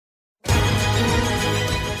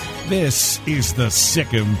This is the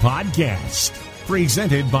Sic 'Em Podcast,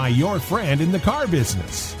 presented by your friend in the car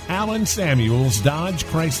business, Alan Samuels Dodge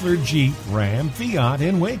Chrysler Jeep Ram Fiat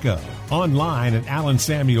in Waco. Online at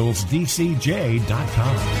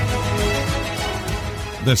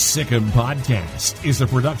alansamuelsdcj.com. The Sic 'Em Podcast is a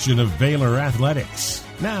production of Baylor Athletics.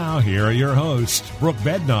 Now, here are your hosts, Brooke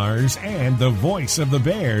Bednarz and the voice of the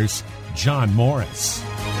Bears, John Morris.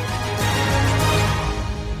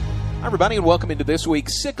 Hi, everybody, and welcome into this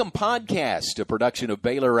week's Sic 'Em Podcast, a production of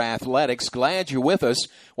Baylor Athletics. Glad you're with us.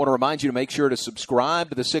 Want to remind you to make sure to subscribe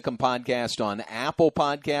to the Sic 'Em Podcast on Apple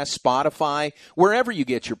Podcasts, Spotify, wherever you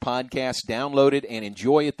get your podcasts. Download it and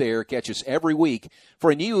enjoy it there. Catch us every week for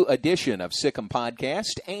a new edition of Sic 'Em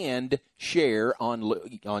Podcast and share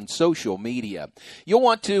on social media. You'll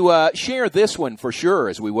want to share this one for sure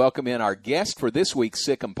as we welcome in our guest for this week's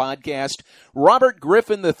Sic 'Em Podcast. Robert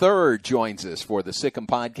Griffin III joins us for the Sic 'Em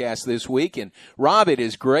Podcast this week. And Rob, it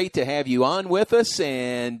is great to have you on with us.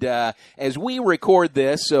 And as we record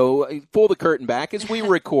this, so pull the curtain back. As we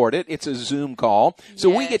record it, it's a Zoom call.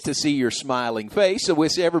 So we get to see your smiling face. So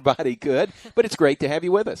wish everybody could. But it's great to have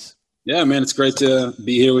you with us. Yeah, man, it's great to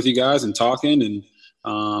be here with you guys and talking. And,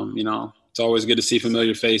 it's always good to see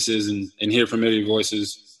familiar faces and hear familiar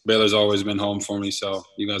voices. Baylor's always been home for me, so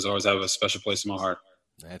you guys always have a special place in my heart.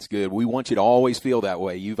 That's good. We want you to always feel that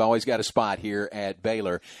way. You've always got a spot here at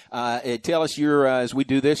Baylor. Tell us, as we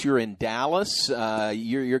do this, you're in Dallas.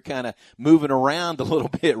 You're kind of moving around a little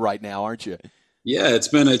bit right now, aren't you? Yeah, it's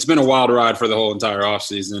been a wild ride for the whole entire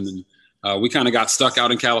offseason. And we kind of got stuck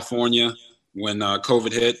out in California when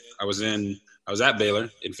COVID hit. I was at Baylor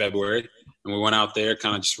in February, and we went out there,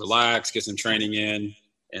 kind of just relax, get some training in,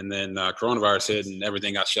 and then coronavirus hit and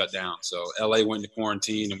everything got shut down. So LA went into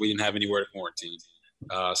quarantine, and we didn't have anywhere to quarantine.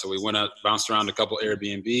 So we bounced around a couple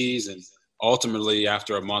Airbnbs, and ultimately,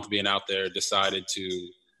 after a month being out there, decided to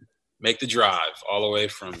make the drive all the way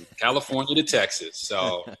from California to Texas.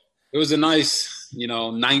 So it was a nice,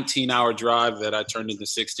 19-hour drive that I turned into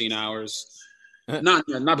 16 hours. Not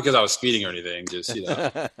because I was speeding or anything, just,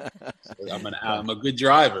 I'm a good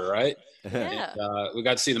driver, right? Yeah. And, we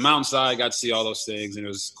got to see the mountainside, got to see all those things, and it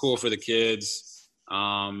was cool for the kids.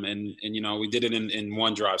 And we did it in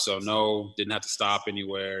one drive, so didn't have to stop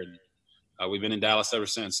anywhere. And we've been in Dallas ever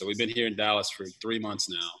since. So we've been here in Dallas for 3 months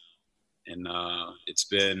now, and it's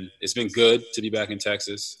been good to be back in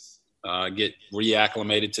Texas. Get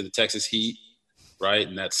reacclimated to the Texas heat, right,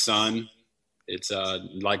 and that sun. It's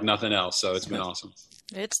like nothing else, so it's been awesome.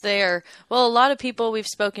 It's there. Well, a lot of people we've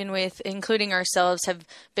spoken with, including ourselves, have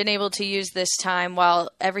been able to use this time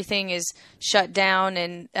while everything is shut down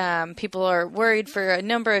and people are worried for a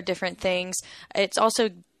number of different things. It's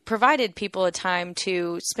also provided people a time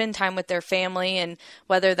to spend time with their family, and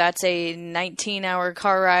whether that's a 19-hour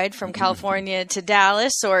car ride from California to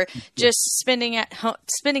Dallas or just spending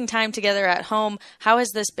time together at home. How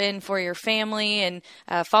has this been for your family? And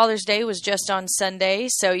Father's Day was just on Sunday,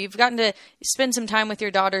 so you've gotten to spend some time with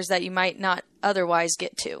your daughters that you might not otherwise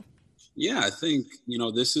get to. Yeah, I think,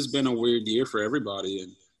 this has been a weird year for everybody,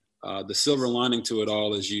 and the silver lining to it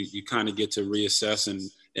all is you kind of get to reassess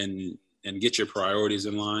and get your priorities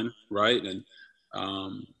in line, right? And,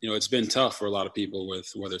 it's been tough for a lot of people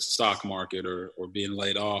with whether it's the stock market or being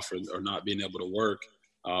laid off or not being able to work.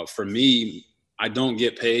 For me, I don't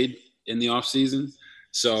get paid in the off season.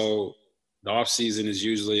 So the off season is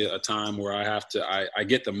usually a time where I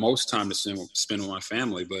get the most time to spend with my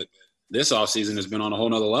family. But this off season has been on a whole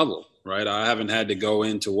nother level, right? I haven't had to go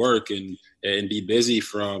into work and be busy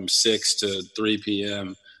from 6 to 3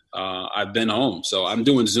 p.m. I've been home. So I'm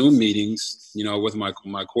doing Zoom meetings, with my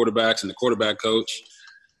quarterbacks and the quarterback coach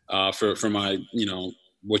for my,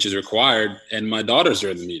 which is required. And my daughters are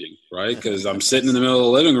in the meeting, right? Because I'm sitting in the middle of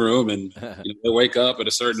the living room and they wake up at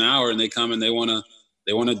a certain hour and they come and they want to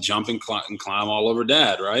jump and climb all over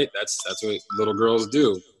dad, right? That's what little girls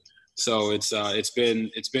do. So it's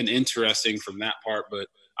been interesting from that part, but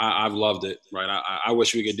I've loved it, right? I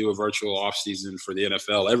wish we could do a virtual off season for the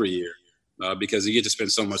NFL every year. Because you get to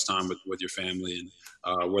spend so much time with your family, and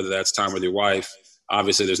whether that's time with your wife.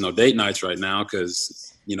 Obviously, there's no date nights right now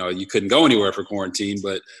because, you couldn't go anywhere for quarantine,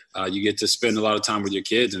 but you get to spend a lot of time with your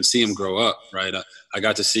kids and see them grow up, right? I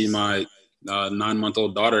got to see my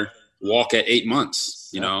 9-month-old daughter walk at 8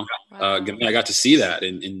 months, Wow. I got to see that.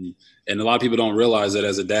 And a lot of people don't realize that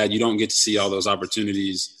as a dad, you don't get to see all those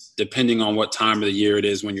opportunities depending on what time of the year it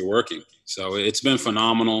is when you're working. So it's been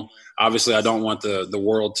phenomenal. Obviously, I don't want the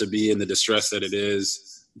world to be in the distress that it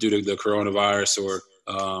is due to the coronavirus or,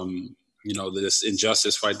 this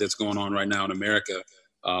injustice fight that's going on right now in America.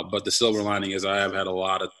 But the silver lining is I have had a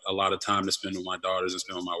lot of time to spend with my daughters and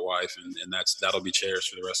spend with my wife, and that'll be cherished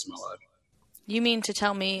for the rest of my life. You mean to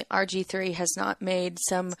tell me RG3 has not made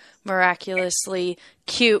some miraculously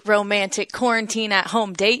cute, romantic quarantine at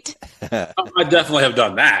home date? I definitely have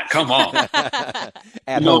done that. Come on.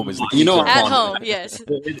 At home is the key. At home, yes.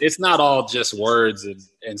 It's not all just words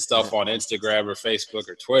and stuff on Instagram or Facebook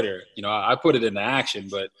or Twitter. I put it into action,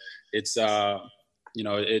 but it's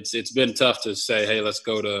it's been tough to say, hey, let's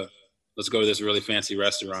go to this really fancy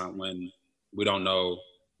restaurant when we don't know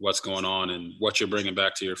what's going on and what you're bringing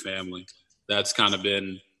back to your family. That's kind of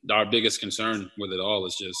been our biggest concern with it all,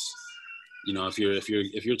 is just,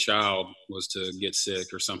 if your child was to get sick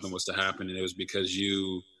or something was to happen and it was because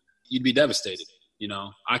you'd be devastated.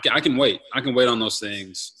 I can wait. I can wait on those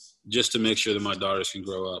things just to make sure that my daughters can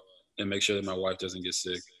grow up and make sure that my wife doesn't get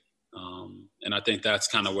sick. And I think that's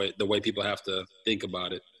kind of the way people have to think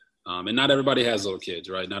about it. And not everybody has little kids,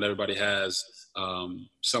 right? Not everybody has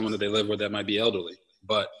someone that they live with that might be elderly,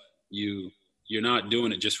 but you're not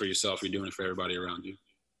doing it just for yourself. You're doing it for everybody around you.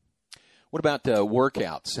 What about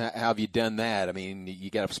workouts? How have you done that? I mean, you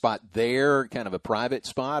got a spot there, kind of a private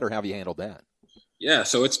spot, or how have you handled that? Yeah,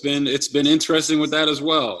 so it's been interesting with that as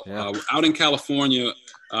well. Yeah. Out in California,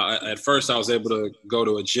 at first I was able to go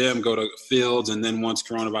to a gym, go to fields, and then once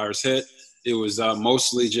coronavirus hit, it was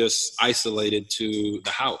mostly just isolated to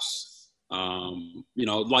the house.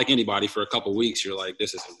 Like anybody, for a couple of weeks, you're like,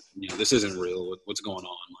 this isn't real. What's going on?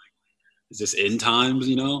 Like, is this end times?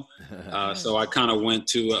 So I kind of went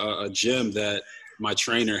to a gym that my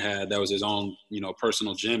trainer had, that was his own,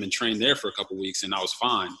 personal gym, and trained there for a couple of weeks, and I was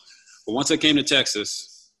fine. But once I came to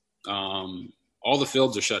Texas, all the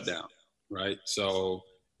fields are shut down, right? So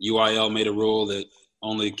UIL made a rule that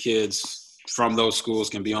only kids from those schools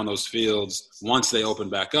can be on those fields once they open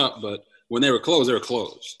back up. But when they were closed,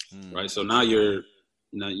 right? So now you're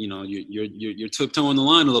tiptoeing the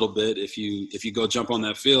line a little bit. If you go jump on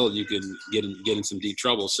that field, you can get in some deep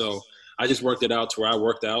trouble. So I just worked it out to where I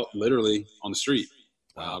worked out literally on the street,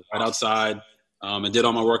 right outside, and did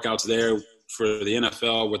all my workouts there. For the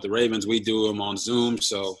NFL with the Ravens, we do them on Zoom,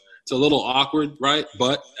 so it's a little awkward, right?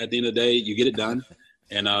 But at the end of the day, you get it done.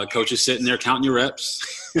 And coach is sitting there counting your reps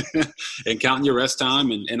and counting your rest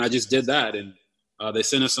time, and I just did that. And they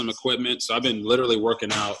sent us some equipment, so I've been literally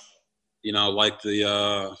working out, like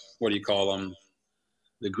the what do you call them?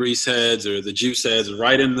 The grease heads or the juice heads,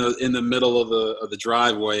 right in the middle of the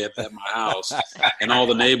driveway at my house, and all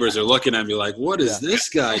the neighbors are looking at me like, "What is this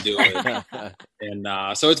guy doing?" And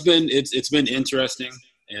so it's been interesting,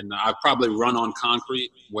 and I've probably run on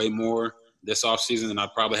concrete way more this off season than I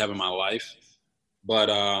probably have in my life. But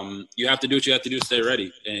you have to do what you have to do to stay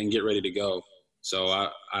ready and get ready to go. So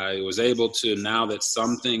I was able to, now that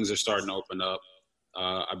some things are starting to open up,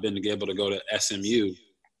 I've been able to go to SMU.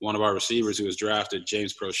 One of our receivers who was drafted,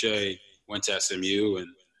 James Prochet, went to SMU. And,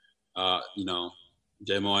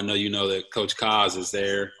 J-Mo, I know you know that Coach Kaz is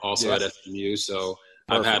there also at SMU. So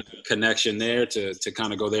Perfect. I've had a connection there to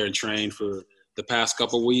kind of go there and train for the past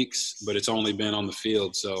couple weeks, but it's only been on the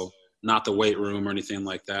field. So not the weight room or anything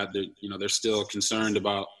like that. They're still concerned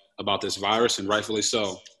about this virus, and rightfully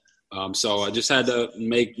so. So I just had to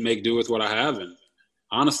make do with what I have. And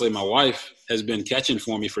honestly, my wife has been catching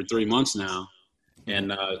for me for 3 months now.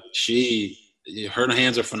 And her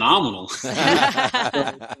hands are phenomenal.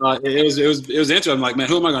 It was interesting. I'm like, man,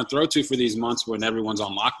 who am I going to throw to for these months when everyone's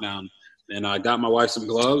on lockdown? And I got my wife some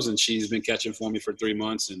gloves, and she's been catching for me for 3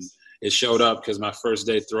 months. And it showed up because my first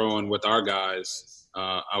day throwing with our guys,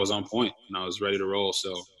 I was on point and I was ready to roll.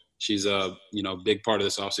 So she's a big part of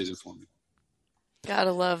this offseason for me.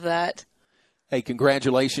 Gotta love that. Hey,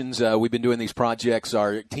 congratulations. We've been doing these projects,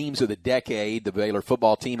 our Teams of the Decade, the Baylor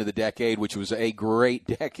Football Team of the Decade, which was a great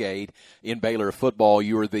decade in Baylor football.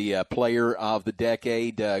 You were the Player of the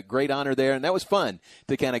Decade. Great honor there, and that was fun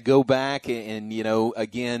to kind of go back and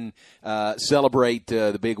again, celebrate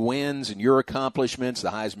the big wins and your accomplishments,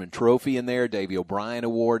 the Heisman Trophy in there, Davey O'Brien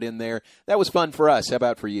Award in there. That was fun for us. How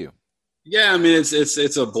about for you? Yeah, I mean,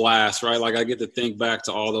 it's a blast, right? Like, I get to think back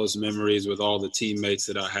to all those memories with all the teammates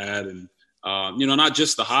that I had, and not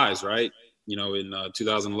just the highs, right? In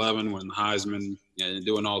 2011 when the Heisman and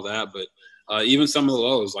doing all that, but even some of the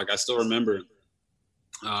lows. Like, I still remember,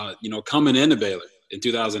 coming into Baylor in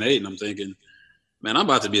 2008, and I'm thinking, man, I'm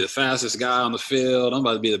about to be the fastest guy on the field. I'm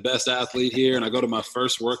about to be the best athlete here. And I go to my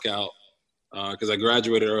first workout because I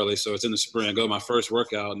graduated early, so it's in the spring. I go to my first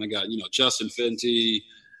workout, and I got, Justin Fenty,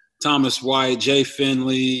 Thomas White, Jay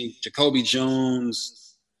Finley, Jacoby Jones.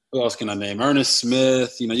 Who else can I name? Ernest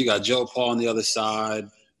Smith. You got Joe Paul on the other side.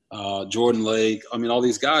 Jordan Lake. I mean, all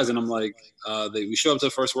these guys, and I'm like, we show up to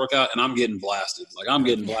the first workout, and I'm getting blasted. Like I'm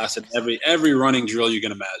getting blasted every running drill you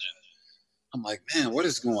can imagine. I'm like, man, what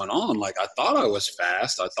is going on? Like I thought I was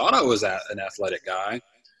fast. I thought I was an athletic guy,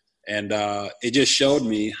 and it just showed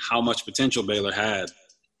me how much potential Baylor had.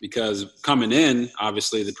 Because coming in,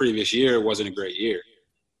 obviously, the previous year wasn't a great year,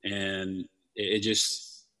 and it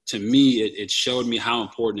just, to me, it showed me how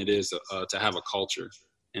important it is to have a culture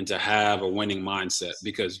and to have a winning mindset,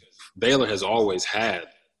 because Baylor has always had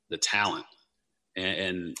the talent.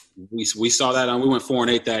 And we saw that, we went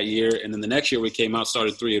 4-8 that year. And then the next year we came out,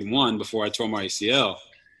 started 3-1 before I tore my ACL.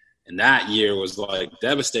 And that year was like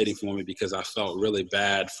devastating for me because I felt really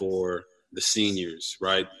bad for the seniors,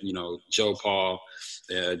 right? You know, Joe Paul,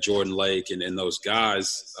 Jordan Lake, and those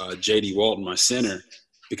guys, J.D. Walton, my center,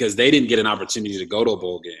 because they didn't get an opportunity to go to a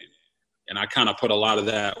bowl game. And I kind of put a lot of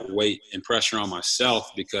that weight and pressure on myself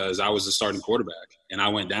because I was the starting quarterback and I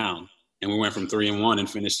went down, and we went from 3-1 and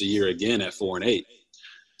finished the year again at 4-8.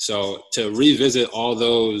 So to revisit all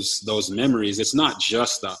those memories, it's not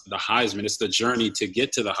just the Heisman, it's the journey to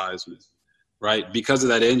get to the Heisman, right? Because of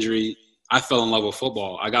that injury, I fell in love with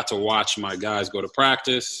football. I got to watch my guys go to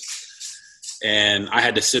practice, and I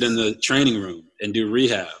had to sit in the training room and do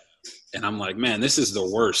rehab. And I'm like, man, this is the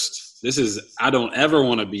worst. I don't ever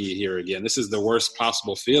want to be here again. This is the worst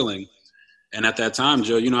possible feeling. And at that time,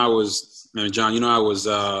 Joe, John, I was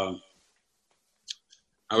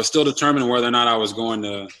still determining whether or not I was going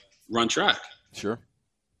to run track. Sure.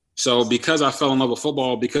 So because I fell in love with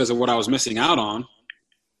football, because of what I was missing out on,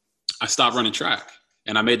 I stopped running track.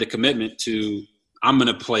 And I made the commitment to, I'm going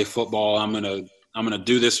to play football. I'm going to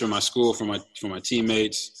do this for my school, for my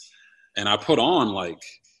teammates. And I put on like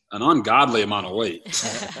an ungodly amount of weight.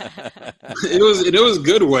 It was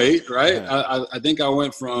good weight, right? I think I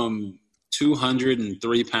went from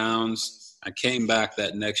 203 pounds. I came back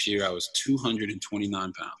that next year. I was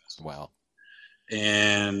 229 pounds. Wow.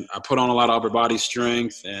 And I put on a lot of upper body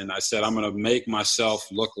strength, and I said, I'm going to make myself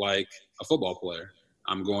look like a football player.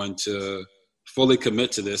 I'm going to fully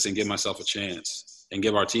commit to this and give myself a chance and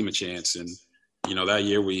give our team a chance. And, that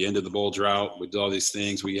year we ended the bowl drought. We did all these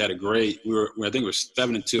things. We had I think we were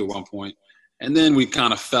 7-2 at one point. And then we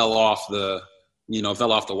kind of fell off the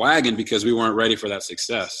wagon because we weren't ready for that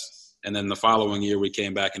success. And then the following year we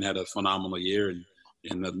came back and had a phenomenal year, and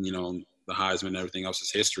the Heisman and everything else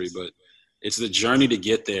is history. But it's the journey to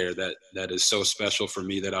get there that is so special for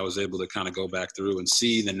me, that I was able to kind of go back through and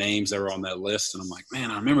see the names that were on that list. And I'm like,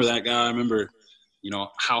 man, I remember that guy. I remember,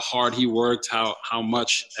 how hard he worked, how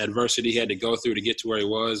much adversity he had to go through to get to where he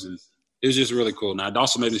was. And it was just really cool. Now, it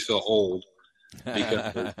also made me feel old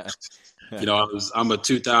because, I'm a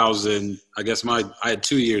 2000, I guess I had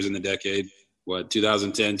 2 years in the decade,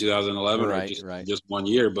 2010, 2011, right. Just 1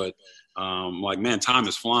 year. But like, man, time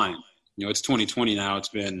is flying. It's 2020 now. It's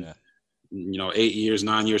been, 8 years,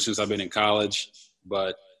 9 years since I've been in college,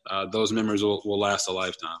 but those memories will last a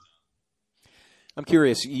lifetime. I'm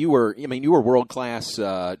curious. You were world-class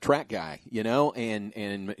track guy,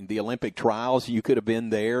 and the Olympic trials, you could have been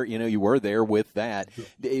there. You were there with that.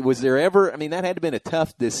 Was there ever? That had to have been a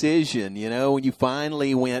tough decision, when you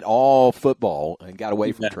finally went all football and got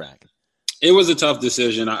away from track. It was a tough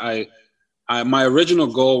decision. My original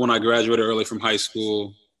goal when I graduated early from high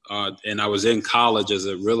school, and I was in college as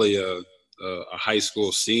a high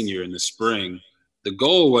school senior in the spring, the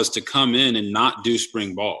goal was to come in and not do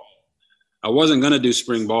spring ball. I wasn't going to do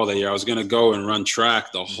spring ball that year. I was going to go and run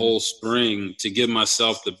track the whole spring to give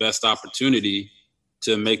myself the best opportunity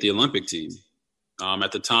to make the Olympic team.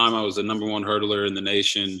 At the time, I was the number one hurdler in the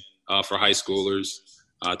nation for high schoolers.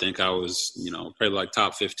 I think I was, probably like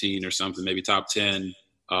top 15 or something, maybe top 10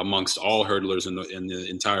 amongst all hurdlers in the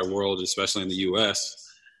entire world, especially in the U.S.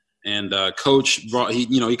 And coach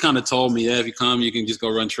he kind of told me, if you come, you can just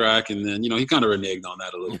go run track. And then, he kind of reneged on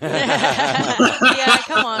that a little bit. Yeah,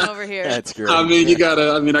 come on over here. That's great.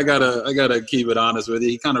 I gotta keep it honest with you.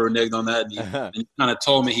 He kind of reneged on that. And he kind of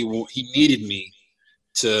told me he needed me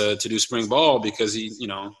to do spring ball because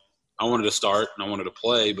I wanted to start and I wanted to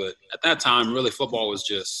play. But at that time, really football was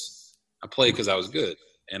just, I played because I was good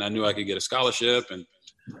and I knew I could get a scholarship, and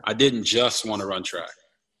I didn't just want to run track.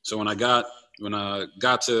 So when I got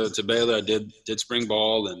to Baylor, I did spring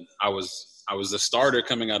ball, and I was the starter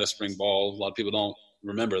coming out of spring ball. A lot of people don't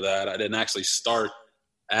remember that. I didn't actually start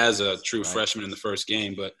as a true freshman in the first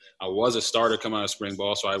game, but I was a starter coming out of spring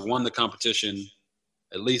ball. So I won the competition,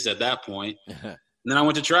 at least at that point. And then I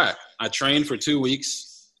went to track. I trained for 2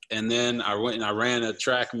 weeks, and then I went and I ran a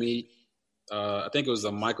track meet. I think it was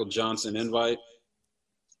the Michael Johnson invite.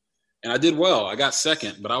 And I did well. I got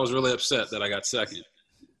second, but I was really upset that I got second.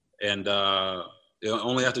 And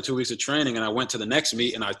only after 2 weeks of training, and I went to the next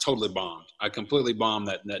meet and I totally bombed. I completely bombed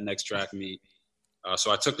that next track meet.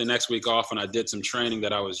 So I took the next week off and I did some training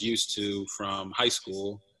that I was used to from high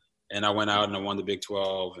school. And I went out and I won the Big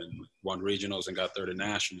 12 and won regionals and got third in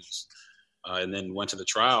nationals. And then went to the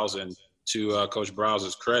trials, and to Coach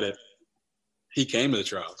Browse's credit, he came to the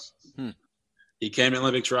trials. He came to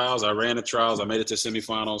Olympic trials. I ran the trials. I made it to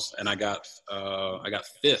semifinals, and I got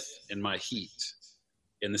fifth in my heat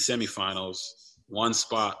in the semifinals, one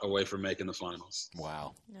spot away from making the finals.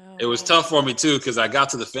 Wow. No. It was tough for me too, because I got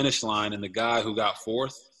to the finish line, and the guy who got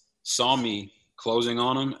fourth saw me closing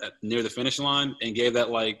on him near the finish line and gave that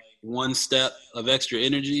like one step of extra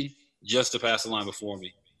energy just to pass the line before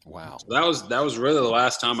me. Wow. So that was really the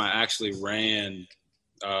last time I actually ran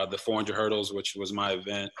the 400 hurdles, which was my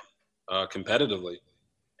event, competitively.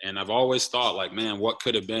 And I've always thought, like, man, what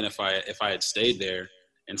could have been if I had stayed there?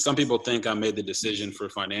 And some people think I made the decision for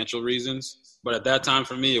financial reasons, but at that time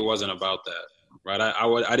for me, it wasn't about that, right?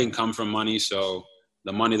 I didn't come from money, so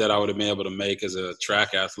the money that I would have been able to make as a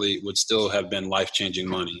track athlete would still have been life-changing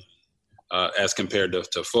money as compared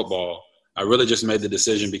to football. I really just made the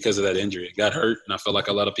decision because of that injury. It got hurt, and I felt like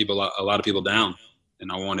a lot of people down, and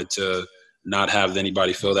I wanted to not have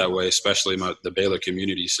anybody feel that way, especially the Baylor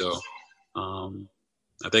community. So I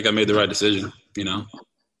think I made the right decision. You know,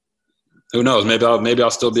 who knows? Maybe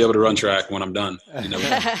I'll still be able to run track when I'm done. You know.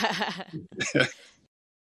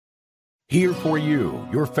 Here for you,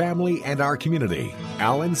 your family, and our community.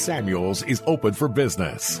 Allen Samuels is open for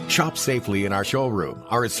business. Shop safely in our showroom.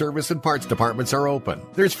 Our service and parts departments are open.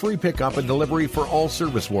 There's free pickup and delivery for all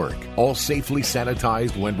service work. All safely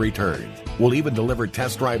sanitized when returned. We'll even deliver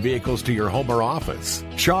test drive vehicles to your home or office.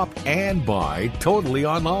 Shop and buy totally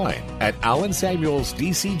online at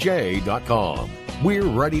AllenSamuelsDCJ.com. We're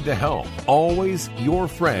ready to help. Always your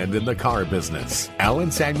friend in the car business.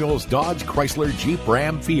 Allen Samuels Dodge Chrysler Jeep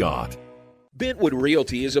Ram Fiat. Bentwood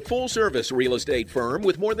Realty is a full-service real estate firm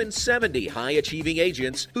with more than 70 high-achieving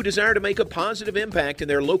agents who desire to make a positive impact in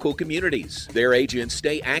their local communities. Their agents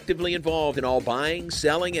stay actively involved in all buying,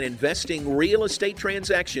 selling, and investing real estate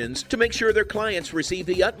transactions to make sure their clients receive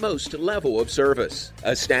the utmost level of service.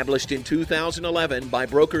 Established in 2011 by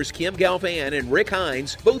brokers Kim Galvan and Rick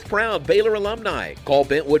Hines, both proud Baylor alumni. Call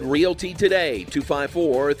Bentwood Realty today,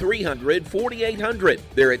 254-300-4800.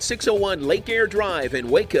 They're at 601 Lake Air Drive in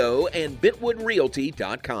Waco and BentwoodRealty.com.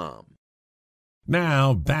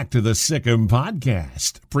 Now, back to the Sikkim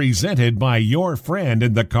Podcast, presented by your friend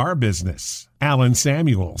in the car business, Allen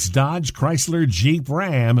Samuels, Dodge Chrysler Jeep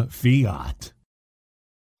Ram Fiat.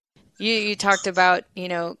 You talked about,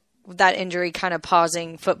 that injury kind of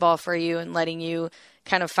pausing football for you and letting you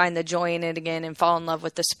kind of find the joy in it again and fall in love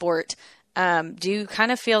with the sport. Do you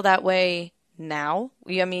kind of feel that way now?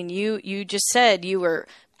 I mean, you just said you were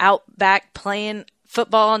out back playing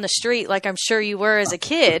football on the street like I'm sure you were as a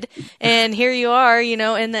kid, and here you are,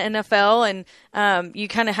 in the NFL, and you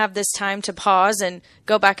kind of have this time to pause and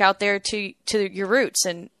go back out there to your roots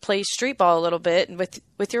and play street ball a little bit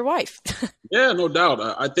with your wife. Yeah, no doubt.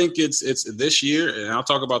 I think it's this year, and I'll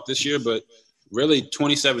talk about this year, but really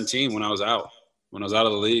 2017 when I was out of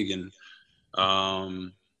the league. And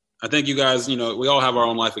I think you guys, we all have our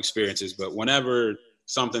own life experiences, but whenever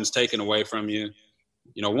something's taken away from you,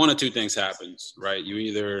 one of two things happens, right? You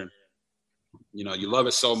either, you love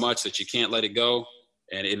it so much that you can't let it go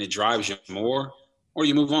and it drives you more, or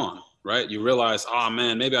you move on, right? You realize, oh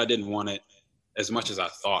man, maybe I didn't want it as much as I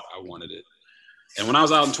thought I wanted it. And when I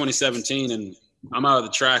was out in 2017 and I'm out of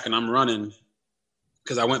the track and I'm running,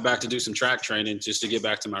 because I went back to do some track training just to get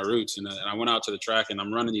back to my roots. And I went out to the track and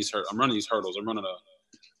I'm running these hurdles. I'm running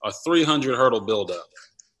a 300 hurdle buildup,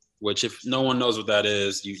 which if no one knows what that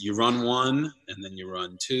is, you run one and then you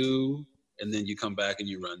run two and then you come back and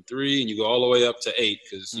you run three and you go all the way up to 8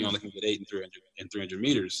 because you only can get 8 in 300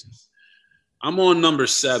 meters. I'm on number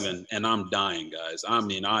 7 and I'm dying, guys. I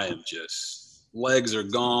mean, I am just, legs are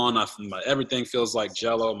gone. Everything feels like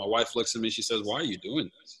jello. My wife looks at me. She says, "Why are you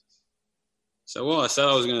doing this?" So, well, I said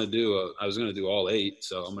I was going to do all 8.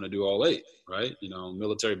 So I'm going to do all 8. Right?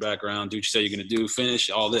 Military background, do what you say you're going to do, finish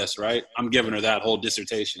all this, right? I'm giving her that whole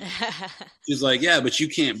dissertation. She's like, yeah, but you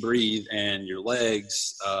can't breathe and your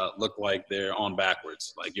legs look like they're on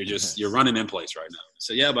backwards. Like you're running in place right now.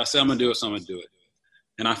 So yeah, but I said, I'm going to do it. So I'm going to do it.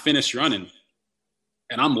 And I finished running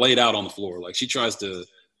and I'm laid out on the floor. Like she tries to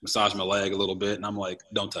massage my leg a little bit. And I'm like,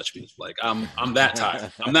 don't touch me. Like I'm that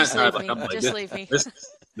tired. I'm that tired. Like I'm like, just leave me. This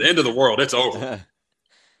the end of the world. It's over.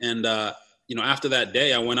 And, after that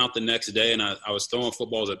day, I went out the next day and I was throwing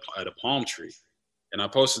footballs at a palm tree. And I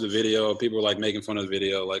posted the video. People were like making fun of the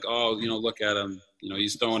video, like, oh, look at him.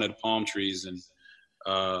 He's throwing at palm trees. And,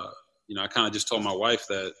 I kind of just told my wife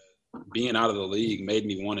that being out of the league made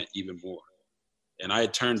me want it even more. And I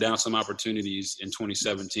had turned down some opportunities in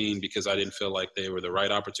 2017 because I didn't feel like they were the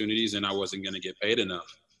right opportunities and I wasn't going to get paid enough.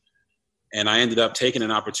 And I ended up taking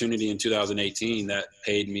an opportunity in 2018 that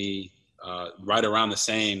paid me right around the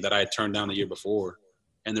same that I had turned down the year before.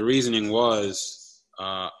 And the reasoning was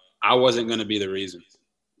I wasn't going to be the reason.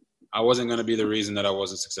 I wasn't going to be the reason that I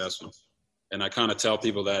wasn't successful. And I kind of tell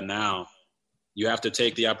people that now. You have to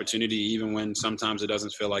take the opportunity even when sometimes it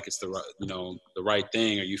doesn't feel like it's the right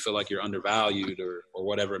thing, or you feel like you're undervalued or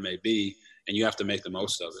whatever it may be, and you have to make the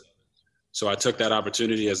most of it. So I took that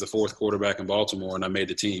opportunity as the fourth quarterback in Baltimore, and I made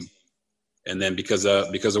the team. And then because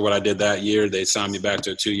of what I did that year, they signed me back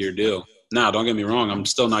to a 2-year deal. Now, don't get me wrong, I'm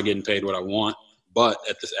still not getting paid what I want, but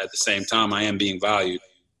at the same time, I am being valued,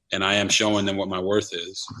 and I am showing them what my worth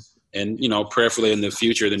is. And, prayerfully in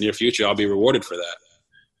the near future, I'll be rewarded for that.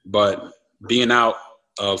 But being out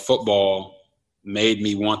of football made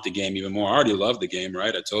me want the game even more. I already loved the game,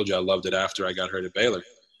 right? I told you I loved it after I got hurt at Baylor.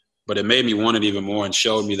 But it made me want it even more and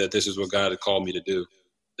showed me that this is what God had called me to do.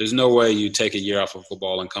 There's no way you take a year off of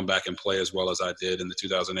football and come back and play as well as I did in the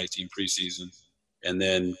 2018 preseason and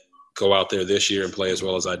then go out there this year and play as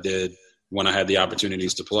well as I did when I had the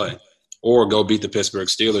opportunities to play. Or go beat the Pittsburgh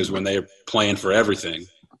Steelers when they're playing for everything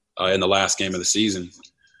in the last game of the season.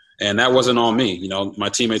 And that wasn't on me. My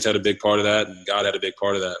teammates had a big part of that, and God had a big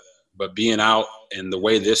part of that. But being out and the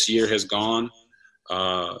way this year has gone,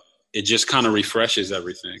 it just kind of refreshes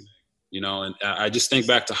everything. And I just think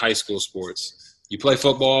back to high school sports. You play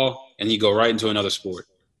football, and you go right into another sport.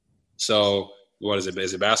 So what is it?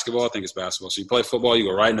 Is it basketball? I think it's basketball. So you play football, you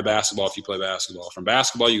go right into basketball if you play basketball. From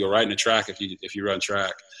basketball, you go right into track if you run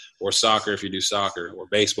track, or soccer if you do soccer, or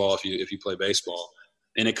baseball if you play baseball.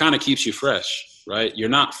 And it kind of keeps you fresh, right? You're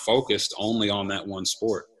not focused only on that one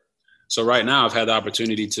sport. So right now I've had the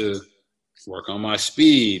opportunity to work on my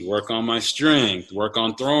speed, work on my strength, work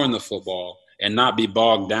on throwing the football, and not be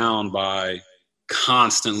bogged down by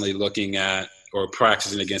constantly looking at or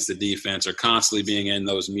practicing against the defense or constantly being in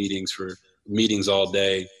those meetings all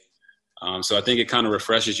day. So I think it kind of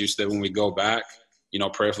refreshes you so that when we go back,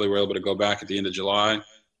 prayerfully we're able to go back at the end of July,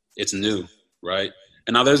 it's new, right?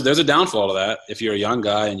 And now there's a downfall to that if you're a young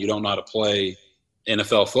guy and you don't know how to play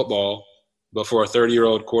NFL football. But for a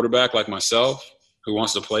 30-year-old quarterback like myself who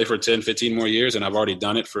wants to play for 10, 15 more years, and I've already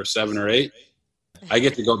done it for 7 or 8, I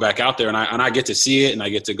get to go back out there and I get to see it, and I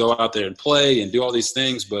get to go out there and play and do all these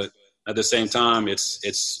things. But at the same time,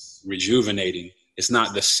 it's rejuvenating. It's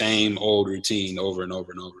not the same old routine over and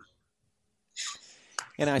over and over.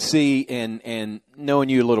 And I see, and knowing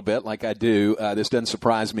you a little bit like I do, this doesn't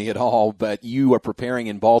surprise me at all, but you are preparing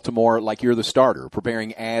in Baltimore like you're the starter,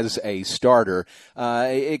 preparing as a starter.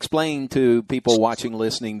 Explain to people watching,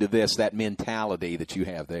 listening to this, that mentality that you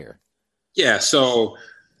have there. Yeah, so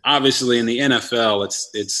obviously in the NFL,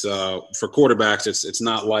 it's for quarterbacks, it's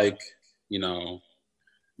not like, the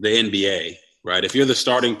NBA, right? If you're the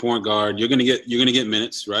starting point guard, you're gonna get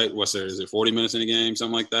minutes, right? Is it 40 minutes in a game,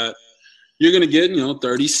 something like that? You're going to get,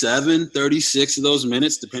 37, 36 of those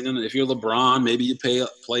minutes, depending on if you're LeBron, maybe you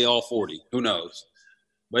play all 40. Who knows?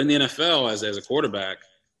 But in the NFL, as a quarterback,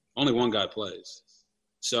 only one guy plays.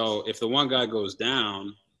 So if the one guy goes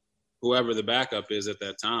down, whoever the backup is at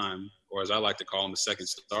that time, or as I like to call him, the second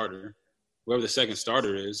starter, whoever the second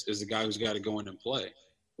starter is the guy who's got to go in and play.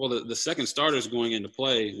 Well, the second starter is going into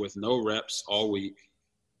play with no reps all week.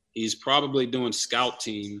 He's probably doing scout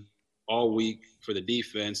team all week for the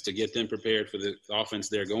defense to get them prepared for the offense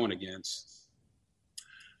they're going against.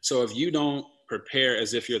 So if you don't prepare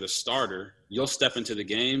as if you're the starter, you'll step into the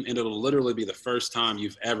game and it'll literally be the first time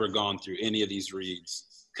you've ever gone through any of these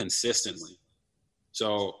reads consistently.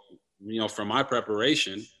 So, for my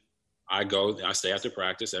preparation, I stay after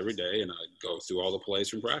practice every day and I go through all the plays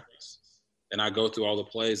from practice. And I go through all the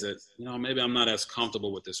plays that, maybe I'm not as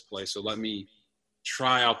comfortable with this play, so let me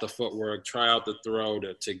try out the footwork, try out the throw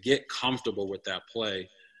to get comfortable with that play.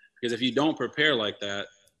 Because if you don't prepare like that,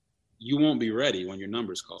 you won't be ready when your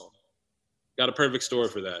number's called. Got a perfect story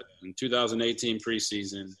for that. In 2018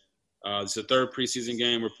 preseason, it's the third preseason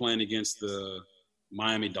game. We're playing against the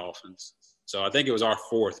Miami Dolphins. So I think it was our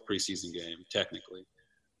fourth preseason game, technically.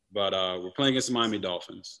 But we're playing against the Miami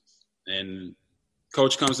Dolphins. And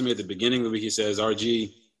coach comes to me at the beginning of the week. He says,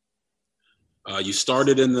 RG, you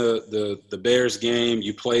started in the Bears game.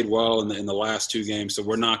 You played well in the last 2 games, so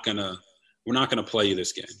we're not gonna play you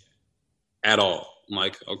this game at all. I'm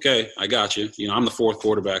like, okay, I got you. I'm the fourth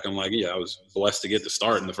quarterback. I'm like, yeah, I was blessed to get the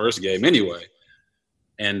start in the first game anyway.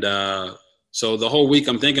 And so the whole week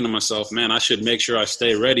I'm thinking to myself, man, I should make sure I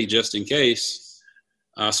stay ready just in case.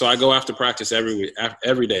 So I go after practice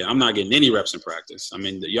every day. I'm not getting any reps in practice. I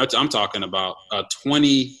mean, I'm talking about a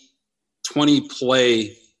 20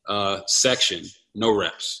 play section, no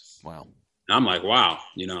reps. Wow. And I'm like, wow,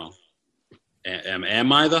 you know,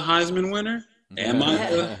 am I the Heisman winner? Am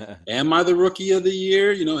I the rookie of the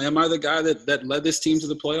year? You know, am I the guy that led this team to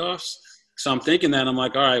the playoffs? So I'm thinking that. I'm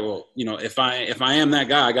like, all right, well, you know, if I am that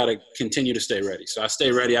guy, I got to continue to stay ready. So I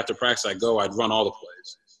stay ready after practice. I'd run all the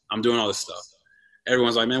plays. I'm doing all this stuff.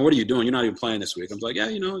 Everyone's like, man, what are you doing? You're not even playing this week. I'm like, yeah,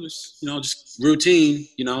 just routine,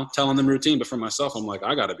 telling them routine. But for myself, I'm like,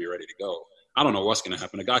 I got to be ready to go. I don't know what's going to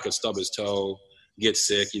happen. A guy could stub his toe, get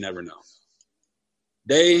sick. You never know.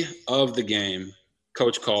 Day of the game,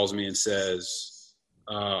 coach calls me and says,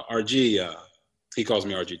 RG, he calls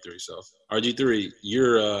me RG3. So RG3,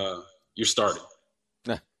 you're starting.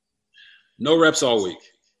 No reps all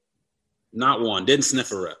week. Not one. Didn't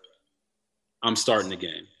sniff a rep. I'm starting the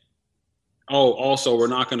game. Oh, also, we're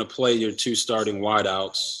not going to play your two starting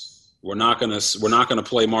wideouts. We're not going to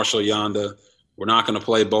play Marshall Yanda. We're not going to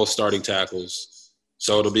play both starting tackles.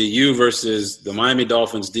 So it'll be you versus the Miami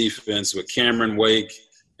Dolphins defense with Cameron Wake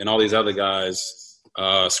and all these other guys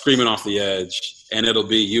screaming off the edge, and it'll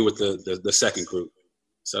be you with the second group.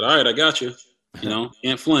 I said, all right, I got you.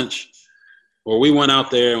 Can't flinch. Well, we went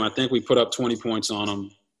out there, and I think we put up 20 points on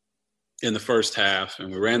them in the first half,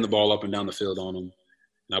 and we ran the ball up and down the field on them.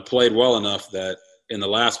 And I played well enough that in the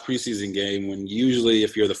last preseason game, when usually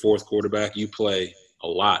if you're the fourth quarterback, you play a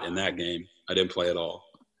lot in that game, I didn't play at all.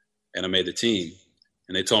 And I made the team.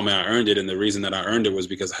 And they told me I earned it, and the reason that I earned it was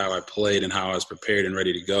because of how I played and how I was prepared and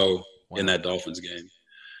ready to go in that Dolphins game.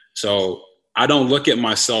 So I don't look at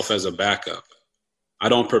myself as a backup. I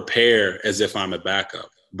don't prepare as if I'm a backup.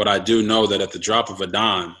 But I do know that at the drop of a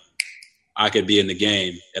dime, I could be in the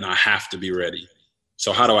game, and I have to be ready.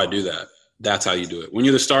 So how do I do that? That's how you do it. When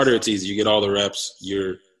you're the starter, it's easy. You get all the reps.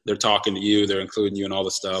 They're talking to you. They're including you in all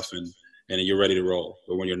the stuff, and you're ready to roll.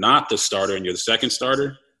 But when you're not the starter and you're the second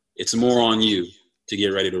starter, it's more on you to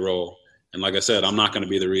get ready to roll. And like I said, I'm not going to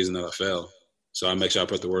be the reason that I fail. So I make sure I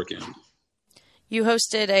put the work in. You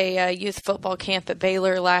hosted a youth football camp at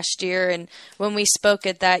Baylor last year, and when we spoke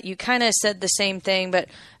at that, you kind of said the same thing, but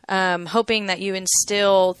hoping that you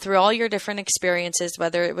instill through all your different experiences,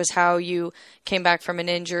 whether it was how you came back from an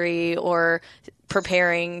injury or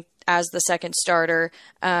preparing as the second starter,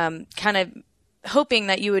 kind of hoping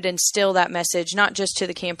that you would instill that message, not just to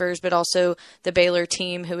the campers, but also the Baylor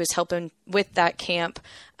team who is helping with that camp.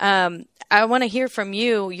 I want to hear from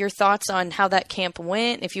you, your thoughts on how that camp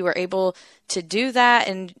went, if you were able to do that,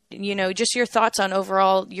 and, just your thoughts on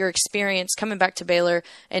overall your experience coming back to Baylor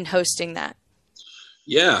and hosting that.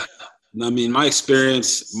 Yeah. I mean, my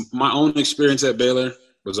own experience at Baylor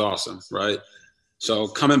was awesome, right? So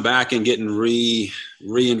coming back and getting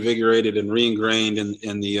reinvigorated and reingrained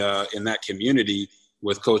in that community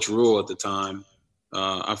with Coach Rule at the time,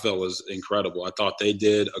 I felt was incredible. I thought they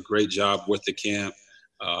did a great job with the camp,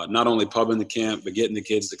 not only pubbing the camp, but getting the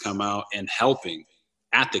kids to come out and helping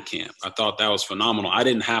at the camp. I thought that was phenomenal. I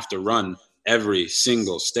didn't have to run every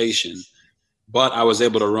single station, but I was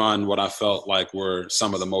able to run what I felt like were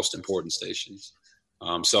some of the most important stations.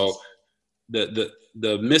 So the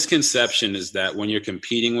misconception is that when you're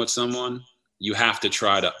competing with someone, you have to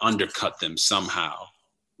try to undercut them somehow,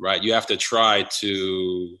 right? You have to try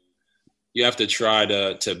to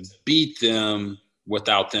beat them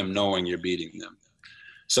without them knowing you're beating them.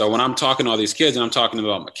 So when I'm talking to all these kids and I'm talking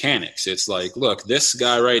about mechanics, it's like, look, this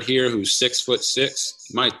guy right here who's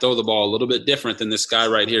 6'6" might throw the ball a little bit different than this guy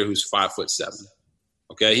right here who's 5'7".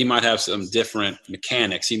 Okay, he might have some different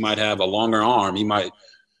mechanics. He might have a longer arm. He might,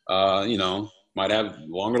 might have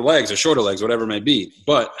longer legs or shorter legs, whatever it may be.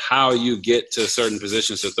 But how you get to certain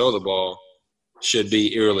positions to throw the ball should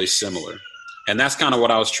be eerily similar. And that's kind of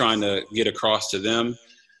what I was trying to get across to them.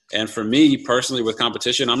 And for me personally with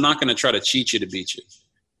competition, I'm not going to try to cheat you to beat you.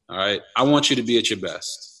 All right. I want you to be at your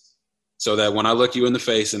best so that when I look you in the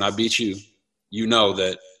face and I beat you, you know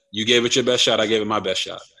that you gave it your best shot. I gave it my best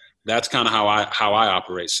shot. That's kind of how I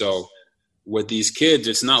operate. So with these kids,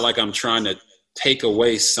 it's not like I'm trying to take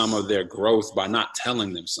away some of their growth by not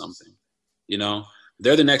telling them something.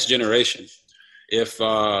 They're the next generation. If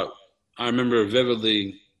I remember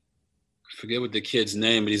vividly, I forget what the kid's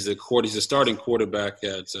name, but he's the starting quarterback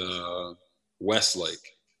at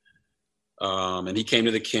Westlake. And he came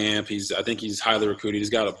to the camp. I think he's highly recruited. He's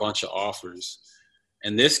got a bunch of offers.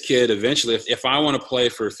 And this kid eventually, if I want to play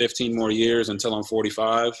for 15 more years until I'm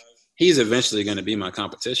 45, he's eventually going to be my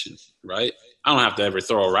competition, right? I don't have to ever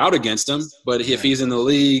throw a route against him, but if he's in the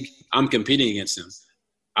league, I'm competing against him.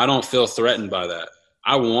 I don't feel threatened by that.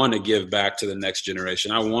 I want to give back to the next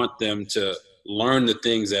generation. I want them to learn the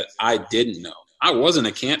things that I didn't know. I wasn't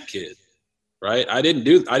a camp kid, right? I didn't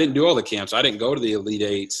do all the camps. I didn't go to the Elite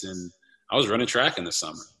Eights, and I was running track in the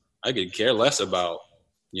summer. I could care less about,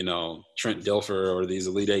 Trent Dilfer or these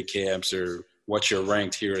Elite Eight camps or what you're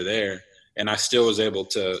ranked here or there. And I still was able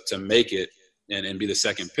to make it and be the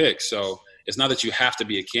second pick. So it's not that you have to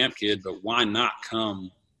be a camp kid, but why not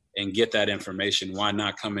come and get that information? Why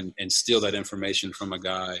not come and steal that information from a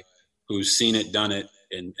guy who's seen it, done it,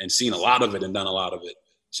 and seen a lot of it and done a lot of it?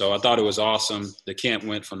 So I thought it was awesome. The camp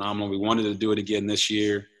went phenomenal. We wanted to do it again this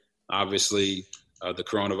year. Obviously, the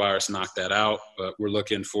coronavirus knocked that out, but we're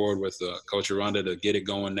looking forward with Coach Aranda to get it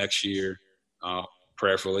going next year,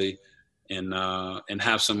 prayerfully, and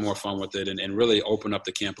have some more fun with it and really open up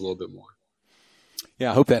the camp a little bit more.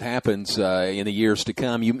 Yeah, I hope that happens in the years to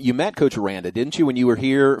come. You met Coach Aranda, didn't you, when you were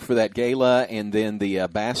here for that gala and then the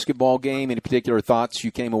basketball game? Any particular thoughts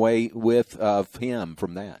you came away with of him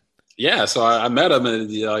from that? Yeah, so I met him, and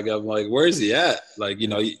I'm like, where is he at? Like,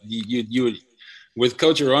 you would, with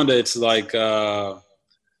Coach Aranda, it's like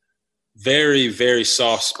very, very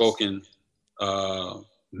soft-spoken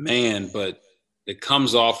man, but it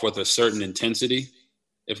comes off with a certain intensity,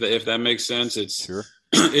 if that makes sense. It's sure.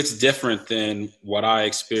 It's different than what I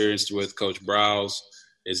experienced with Coach Browse.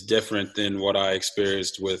 It's different than what I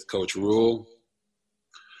experienced with Coach Rule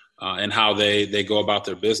and how they go about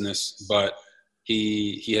their business. But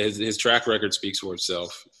he has, his track record speaks for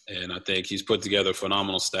itself, and I think he's put together a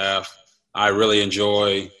phenomenal staff. I really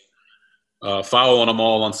enjoy following them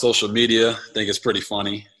all on social media. I think it's pretty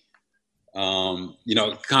funny. Kind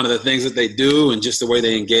of the things that they do and just the way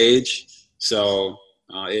they engage. So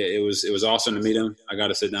it was awesome to meet him. I got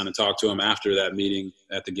to sit down and talk to him after that meeting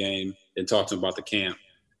at the game and talk to him about the camp.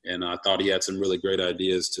 And I thought he had some really great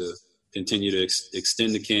ideas to continue to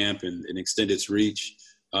extend the camp and extend its reach.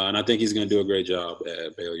 And I think he's going to do a great job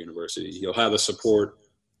at Baylor University. He'll have the support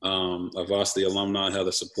of us, the alumni, have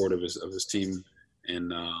the support of his team.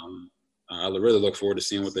 And I really look forward to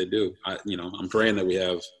seeing what they do. I'm praying that we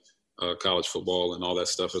have college football and all that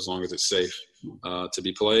stuff as long as it's safe to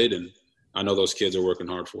be played. And I know those kids are working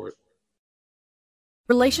hard for it.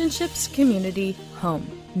 Relationships, community, home.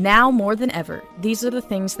 Now more than ever, these are the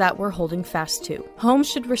things that we're holding fast to. Home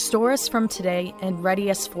should restore us from today and ready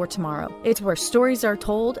us for tomorrow. It's where stories are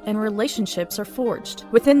told and relationships are forged.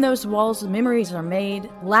 Within those walls, memories are made,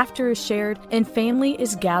 laughter is shared, and family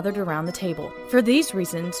is gathered around the table. For these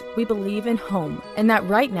reasons, we believe in home, and that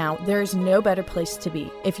right now, there is no better place to be.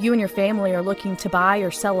 If you and your family are looking to buy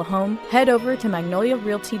or sell a home, head over to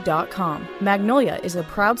MagnoliaRealty.com. Magnolia is a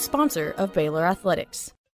proud sponsor of Baylor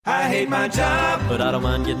Athletics. I hate my job, but I don't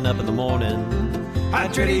mind getting up in the morning. I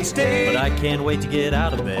dread each day, but I can't wait to get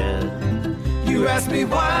out of bed. You ask me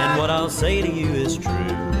why, and what I'll say to you is true.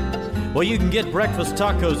 Well, you can get breakfast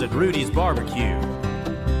tacos at Rudy's Barbecue.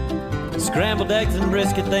 Scrambled eggs and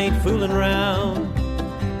brisket, they ain't fooling around.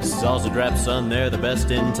 Salsa drap, son, they're the best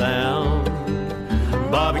in town.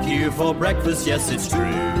 Barbecue for breakfast, yes, it's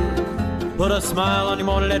true. Put a smile on your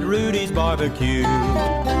morning at Rudy's Barbecue.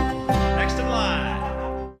 Next in line.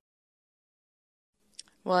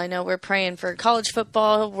 Well, I know we're praying for college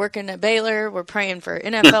football, working at Baylor. We're praying for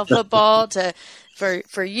NFL football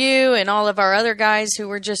for you and all of our other guys who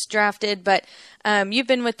were just drafted. But you've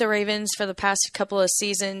been with the Ravens for the past couple of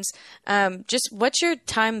seasons. Just what's your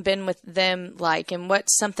time been with them like, and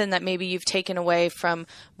what's something that maybe you've taken away from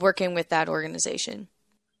working with that organization?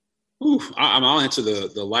 I'll answer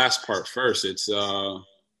the last part first. It's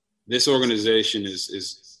this organization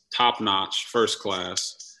is top notch, first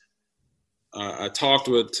class. I talked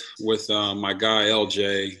with my guy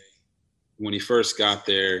LJ when he first got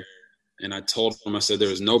there, and I told him, I said there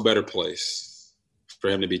was no better place for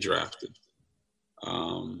him to be drafted.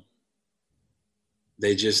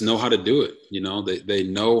 They just know how to do it. They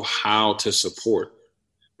know how to support,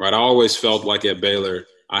 right? I always felt like at Baylor,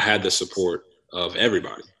 I had the support of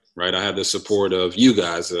everybody, right? I had the support of you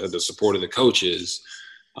guys, I had the support of the coaches.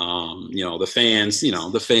 The fans,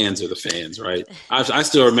 the fans are the fans, right? I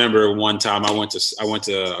still remember one time I went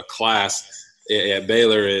to a class at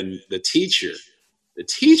Baylor, and the teacher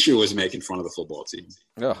was making fun of the football team.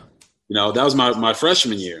 Oh. That was my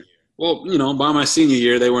freshman year. Well, by my senior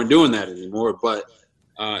year, they weren't doing that anymore. But,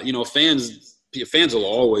 fans will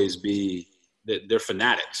always be, they're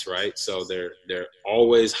fanatics, right? So they're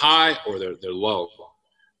always high or they're low.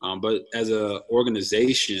 But as an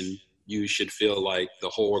organization, you should feel like the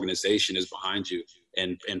whole organization is behind you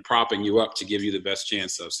and propping you up to give you the best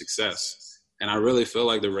chance of success. And I really feel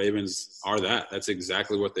like the Ravens are that. That's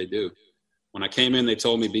exactly what they do. When I came in, they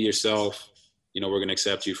told me, be yourself. We're going to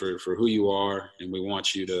accept you for who you are, and we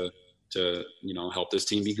want you to help this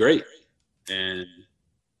team be great. and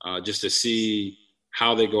just to see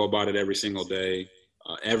how they go about it every single day.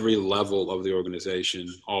 Every level of the organization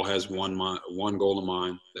all has one goal in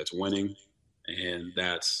mind, that's winning, and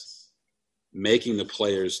that's making the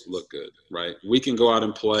players look good, right? We can go out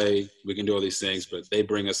and play, we can do all these things, but they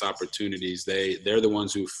bring us opportunities. They're the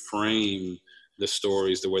ones who frame the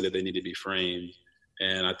stories the way that they need to be framed.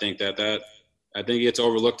 And I think that gets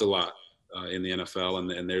overlooked a lot in the NFL.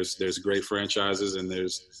 And there's great franchises, and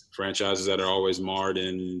there's franchises that are always marred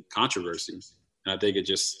in controversy. And I think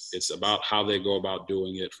it's about how they go about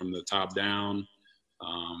doing it from the top down.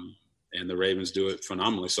 And the Ravens do it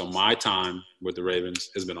phenomenally. So my time with the Ravens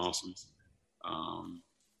has been awesome.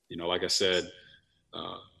 Like I said,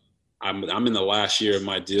 I'm in the last year of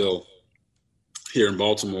my deal here in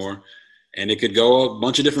Baltimore, and it could go a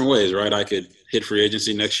bunch of different ways, right? I could hit free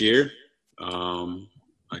agency next year.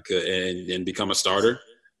 I could and become a starter.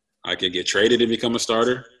 I could get traded and become a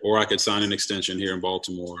starter, or I could sign an extension here in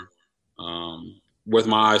Baltimore, with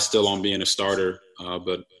my eyes still on being a starter.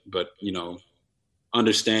 But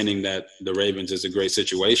understanding that the Ravens is a great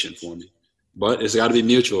situation for me. But it's got to be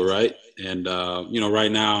mutual, right? And,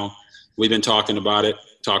 right now we've been talking about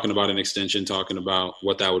an extension, talking about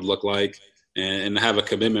what that would look like, and have a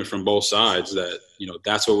commitment from both sides that,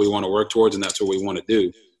 that's what we want to work towards and that's what we want to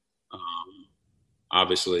do.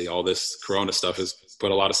 Obviously, all this Corona stuff has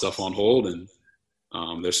put a lot of stuff on hold, and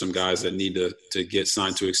there's some guys that need to get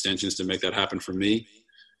signed to extensions to make that happen for me.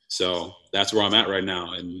 So that's where I'm at right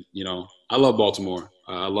now. And, I love Baltimore.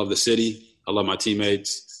 I love the city. I love my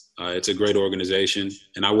teammates. It's a great organization,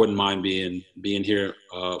 and I wouldn't mind being here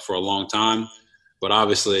for a long time. But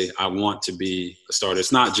obviously, I want to be a starter.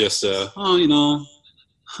 It's not just I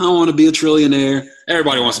want to be a trillionaire.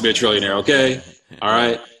 Everybody wants to be a trillionaire, okay? All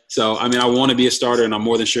right. So, I want to be a starter, and I'm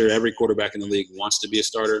more than sure every quarterback in the league wants to be a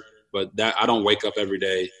starter. But that I don't wake up every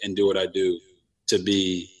day and do what I do to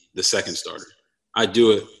be the second starter. I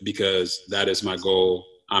do it because that is my goal.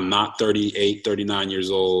 I'm not 38, 39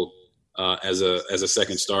 years old. As a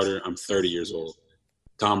second starter, I'm 30 years old.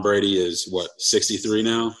 Tom Brady is 63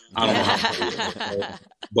 now? I don't know how old he is,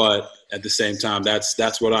 but at the same time,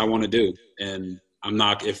 that's what I want to do. And I'm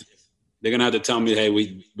not, if they're going to have to tell me, hey,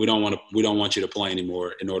 we don't want you to play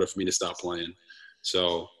anymore in order for me to stop playing.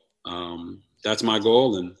 So that's my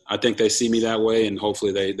goal. And I think they see me that way. And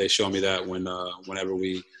hopefully they show me that whenever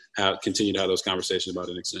we continue to have those conversations about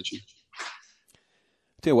an extension.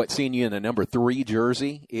 Tell you what, seeing you in a number 3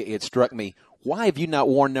 jersey, it struck me. Why have you not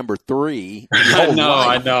worn number 3? I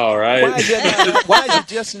know, right? Why is it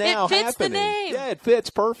just now happening? It fits the name. Yeah, it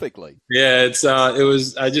fits perfectly. Yeah,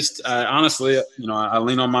 I honestly, I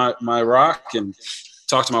lean on my rock and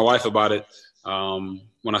talk to my wife about it.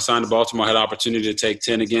 When I signed to Baltimore, I had the opportunity to take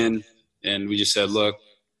 10 again, and we just said, look,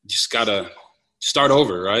 just gotta start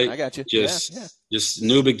over, right? I got you. Just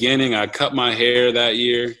new beginning. I cut my hair that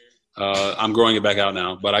year. I'm growing it back out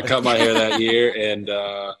now, but I cut my hair that year, and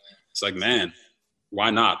it's like, man, why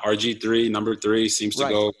not? RG3, number 3 seems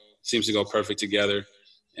to go perfect together,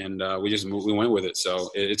 and we went with it. So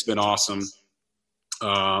it's been awesome.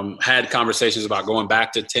 Had conversations about going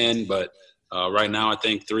back to 10, but right now I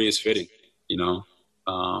think 3 is fitting.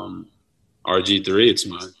 RG3, it's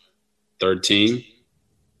my third team,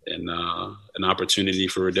 and an opportunity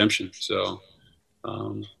for redemption. So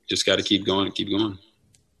just got to keep going.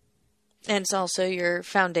 And it's also your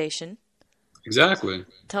foundation. Exactly.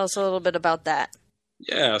 Tell us a little bit about that.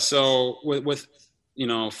 Yeah. So with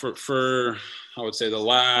for I would say the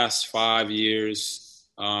last 5 years,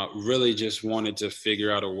 really just wanted to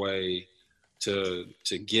figure out a way to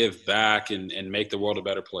give back and make the world a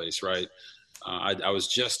better place. Right. I was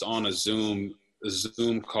just on a Zoom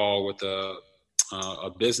call with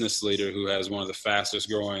a business leader who has one of the fastest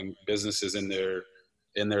growing businesses in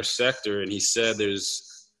their sector, and he said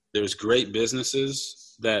there's great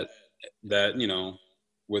businesses that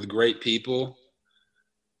with great people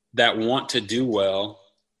that want to do well,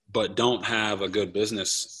 but don't have a good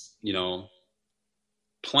business,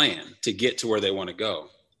 plan to get to where they want to go.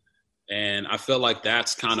 And I feel like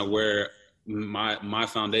that's kind of where my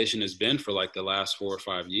foundation has been for like the last 4 or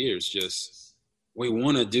 5 years. Just, we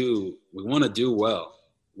want to do well.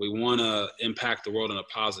 We want to impact the world in a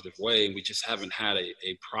positive way. And we just haven't had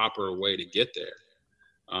a proper way to get there.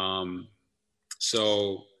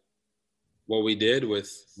 So what we did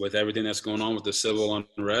with everything that's going on with the civil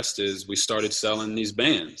unrest is we started selling these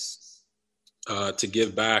bands to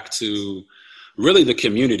give back to really the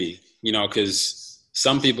community, because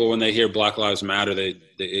some people, when they hear Black Lives Matter,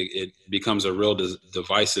 it becomes a real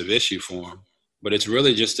divisive issue for them. But it's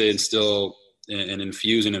really just to instill and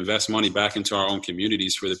infuse and invest money back into our own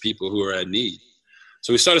communities for the people who are at need.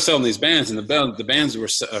 So we started selling these bands, and the bands are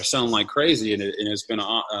selling like crazy, and it's been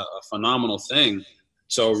a phenomenal thing.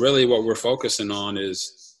 So really what we're focusing on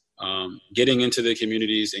is getting into the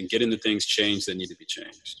communities and getting the things changed that need to be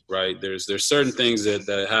changed, right? There's certain things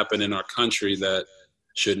that happen in our country that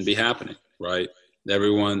shouldn't be happening, right?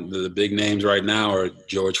 The big names right now are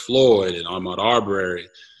George Floyd and Ahmaud Arbery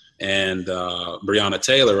and Breonna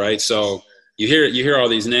Taylor, right? So you hear all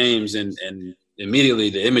these names, and immediately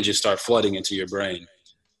the images start flooding into your brain.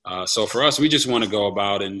 So for us, we just want to go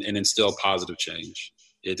about and instill positive change.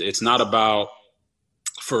 It's not about,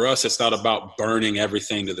 for us, it's not about burning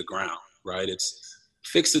everything to the ground, right? It's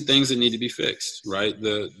fix the things that need to be fixed, right?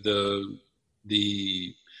 The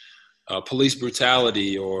police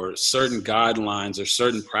brutality or certain guidelines or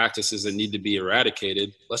certain practices that need to be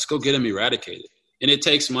eradicated, let's go get them eradicated. And it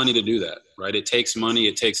takes money to do that, right? It takes money,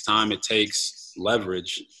 it takes time, it takes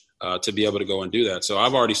leverage to be able to go and do that. So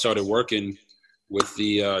I've already started working with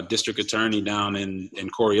the district attorney down in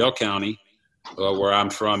Coryell County, where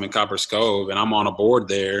I'm from, in Copperas Cove, and I'm on a board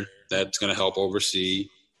there that's going to help oversee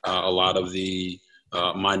a lot of the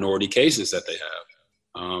minority cases that they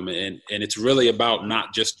have. And it's really about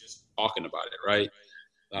not just talking about it, right?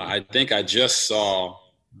 I think I just saw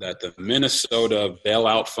that the Minnesota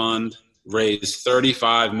Bailout Fund raised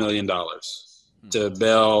 $35 million to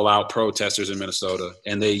bail out protesters in Minnesota,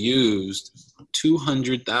 and they used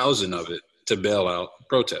 $200,000 of it to bail out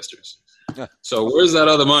protesters. So where's that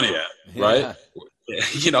other money at, right?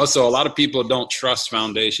 Yeah. So a lot of people don't trust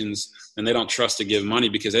foundations, and they don't trust to give money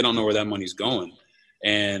because they don't know where that money's going.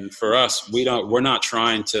 And for us, we're not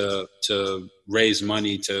trying to raise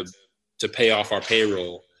money to pay off our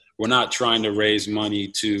payroll. We're not trying to raise money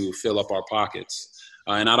to fill up our pockets.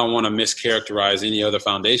 And I don't want to mischaracterize any other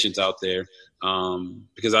foundations out there,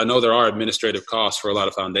 because I know there are administrative costs for a lot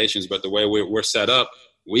of foundations, but the way we're set up,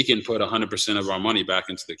 we can put 100% of our money back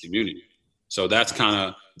into the community. So that's kind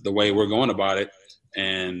of the way we're going about it.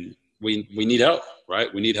 And we need help,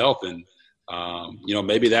 right? We need help. And,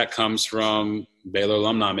 maybe that comes from Baylor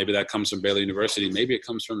alumni. Maybe that comes from Baylor University. Maybe it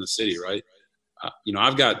comes from the city, right?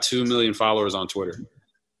 I've got 2 million followers on Twitter.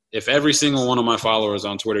 If every single one of my followers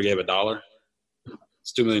on Twitter gave $1,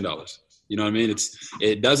 it's $2 million. You know what I mean?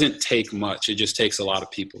 It doesn't take much. It just takes a lot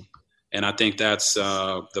of people. And I think that's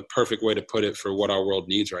the perfect way to put it for what our world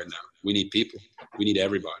needs right now. We need people. We need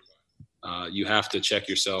everybody. You have to check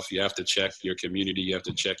yourself. You have to check your community. You have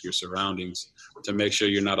to check your surroundings to make sure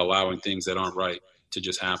you're not allowing things that aren't right to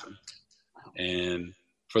just happen. And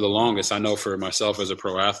for the longest, I know for myself as a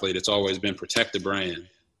pro athlete, it's always been protect the brand.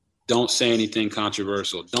 Don't say anything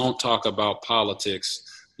controversial. Don't talk about politics.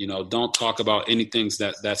 Don't talk about anything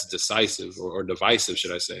that's decisive or divisive,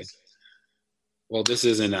 should I say. Well, this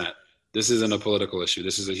isn't that. This isn't a political issue.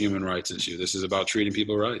 This is a human rights issue. This is about treating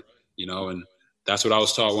people right, and that's what I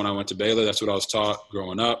was taught when I went to Baylor. That's what I was taught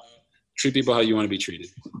growing up. Treat people how you want to be treated.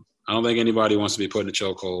 I don't think anybody wants to be put in a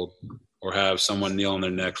chokehold or have someone kneel on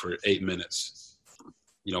their neck for 8 minutes,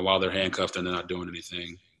 while they're handcuffed and they're not doing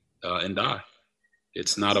anything, and die.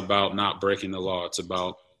 It's not about not breaking the law. It's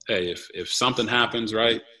about, hey, if something happens,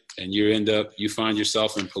 right, and you find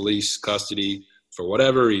yourself in police custody for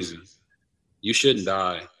whatever reason, you shouldn't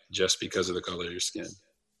die just because of the color of your skin.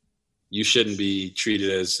 You shouldn't be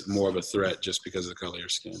treated as more of a threat just because of the color of your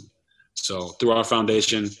skin. So through our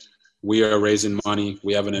foundation, we are raising money.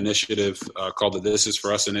 We have an initiative called the This Is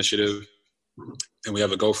For Us initiative. And we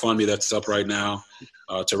have a GoFundMe that's up right now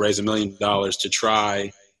to raise $1 million to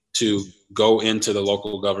try to go into the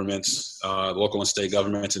local governments, local and state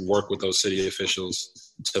governments, and work with those city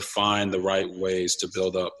officials to find the right ways to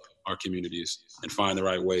build up our communities and find the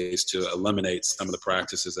right ways to eliminate some of the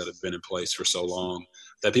practices that have been in place for so long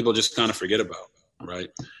that people just kind of forget about, right?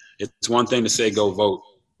 It's one thing to say, go vote.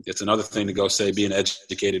 It's another thing to go say, be an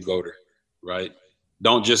educated voter, right?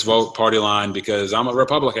 Don't just vote party line because I'm a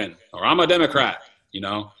Republican or I'm a Democrat,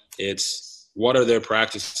 It's what are their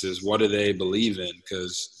practices? What do they believe in?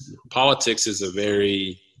 Because politics is a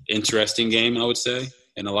very interesting game, I would say.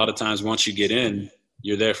 And a lot of times once you get in,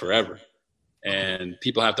 you're there forever. And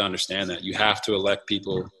people have to understand that. You have to elect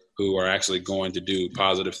people who are actually going to do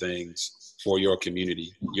positive things for your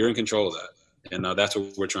community. You're in control of that. And that's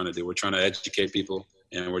what we're trying to do. We're trying to educate people,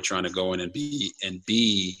 and we're trying to go in and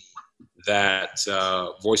be that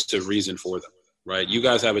voice of reason for them, right? You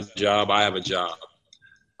guys have a job. I have a job.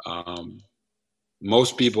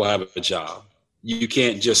 Most people have a job. You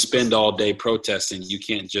can't just spend all day protesting. You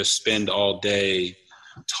can't just spend all day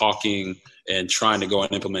talking and trying to go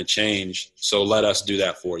and implement change. So let us do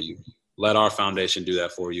that for you. Let our foundation do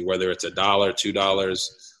that for you, whether it's $1,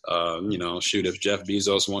 $2, Shoot, if Jeff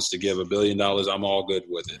Bezos wants to give $1 billion, I'm all good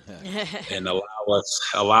with it. And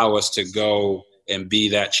allow us to go and be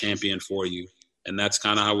that champion for you. And that's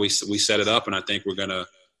kind of how we set it up. And I think we're going to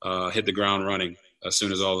hit the ground running as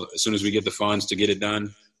soon as we get the funds to get it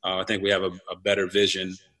done. I think we have a better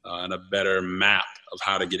vision and a better map of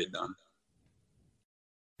how to get it done.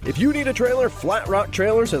 If you need a trailer, Flat Rock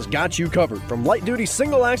Trailers has got you covered. From light-duty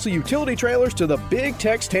single-axle utility trailers to the Big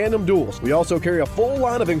Tex tandem duals. We also carry a full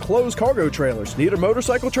line of enclosed cargo trailers. Need a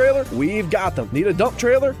motorcycle trailer? We've got them. Need a dump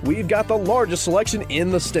trailer? We've got the largest selection in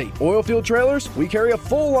the state. Oilfield trailers? We carry a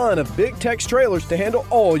full line of Big Tex trailers to handle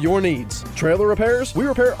all your needs. Trailer repairs? We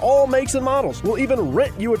repair all makes and models. We'll even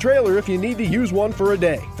rent you a trailer if you need to use one for a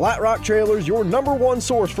day. Flat Rock Trailers, your #1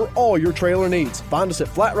 source for all your trailer needs. Find us at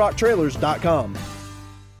flatrocktrailers.com.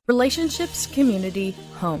 Relationships, community,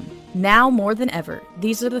 home. Now more than ever,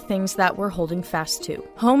 these are the things that we're holding fast to.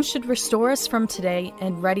 Home should restore us from today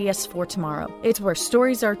and ready us for tomorrow. It's where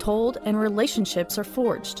stories are told and relationships are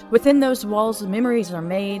forged. Within those walls, memories are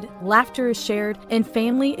made, laughter is shared, and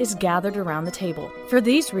family is gathered around the table. For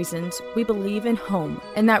these reasons, we believe in home,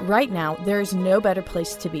 and that right now, there is no better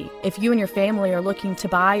place to be. If you and your family are looking to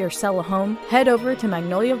buy or sell a home, head over to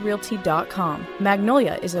MagnoliaRealty.com.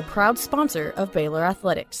 Magnolia is a proud sponsor of Baylor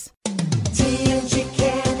Athletics. TNG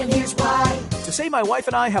can, and here's why. To say my wife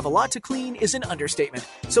and I have a lot to clean is an understatement.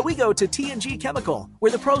 So we go to TNG Chemical,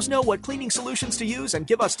 where the pros know what cleaning solutions to use and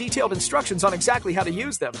give us detailed instructions on exactly how to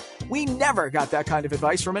use them. We never got that kind of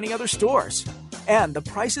advice from any other stores. And the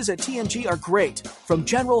prices at TNG are great. From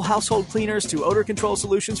general household cleaners to odor control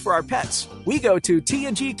solutions for our pets. We go to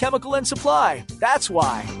TNG Chemical and Supply. That's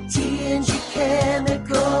why. TNG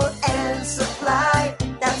Chemical and Supply.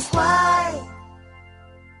 That's why.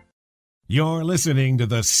 You're listening to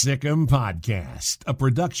the Sick'em Podcast, a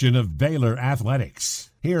production of Baylor Athletics.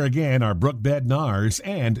 Here again are Brooke Bednarz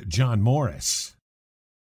and John Morris.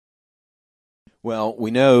 Well,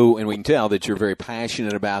 we know and we can tell that you're very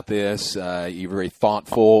passionate about this. You're very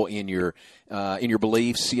thoughtful in your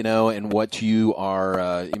beliefs, and what you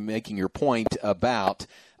are making your point about.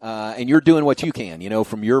 And you're doing what you can,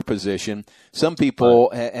 from your position. Some people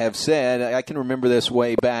have said, I can remember this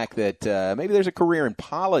way back, that maybe there's a career in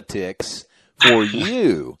politics for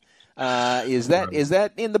you. Is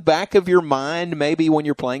that in the back of your mind maybe when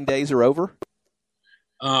your playing days are over?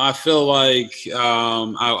 I feel like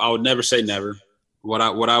I would never say never. What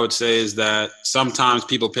I would say is that sometimes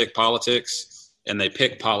people pick politics, and they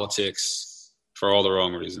pick politics for all the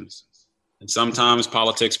wrong reasons. And sometimes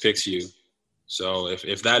politics picks you. So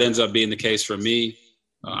if that ends up being the case for me,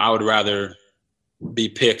 I would rather be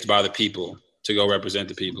picked by the people to go represent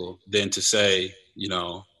the people than to say,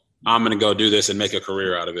 I'm going to go do this and make a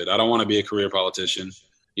career out of it. I don't want to be a career politician.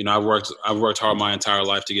 I've worked hard my entire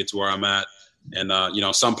life to get to where I'm at. And,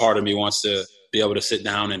 some part of me wants to be able to sit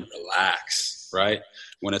down and relax, right,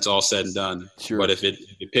 when it's all said and done. Sure. But if it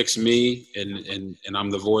picks me and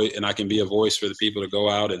I'm the voice, and I can be a voice for the people to go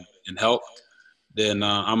out and help, then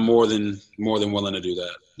I'm more than willing to do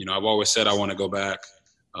that. I've always said I want to go back,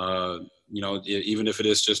 even if it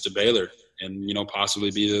is just to Baylor, and,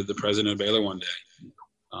 possibly be the president of Baylor one day.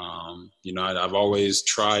 I've always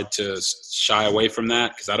tried to shy away from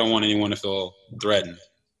that because I don't want anyone to feel threatened.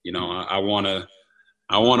 I want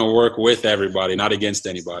to work with everybody, not against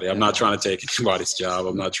anybody. I'm not trying to take anybody's job.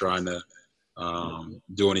 I'm not trying to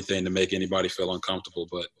do anything to make anybody feel uncomfortable.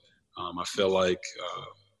 But I feel like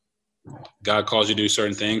God calls you to do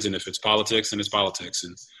certain things, and if it's politics, then it's politics.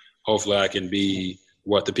 And hopefully I can be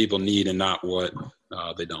what the people need and not what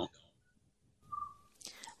they don't.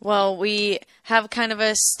 Well, we have kind of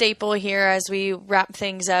a staple here as we wrap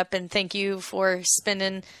things up, and thank you for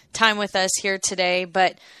spending time with us here today.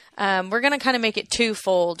 But we're going to kind of make it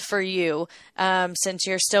twofold for you since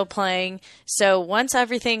you're still playing. So once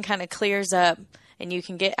everything kind of clears up and you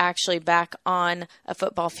can get actually back on a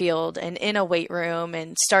football field and in a weight room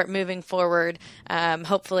and start moving forward,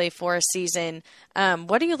 hopefully for a season,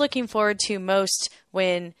 what are you looking forward to most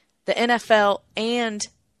when the NFL and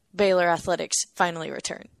Baylor Athletics finally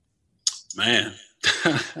return? Man,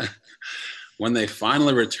 when they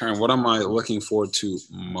finally return, what am I looking forward to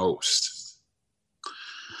most?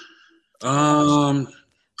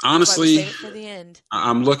 Honestly, for the end.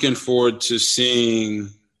 I'm looking forward to seeing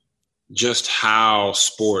just how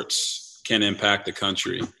sports can impact the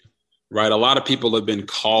country, right? A lot of people have been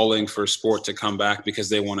calling for sport to come back because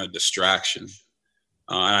they want a distraction.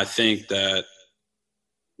 And I think that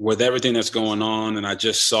with everything that's going on, and I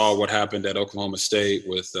just saw what happened at Oklahoma State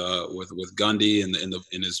with Gundy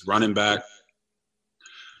and his running back,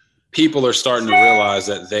 people are starting to realize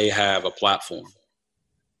that they have a platform.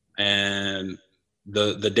 And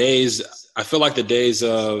the days, I feel like the days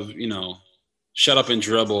of, shut up and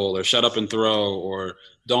dribble or shut up and throw or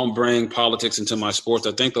don't bring politics into my sports,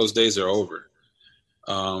 I think those days are over.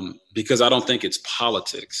 Because I don't think it's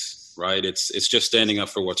politics, right? It's just standing up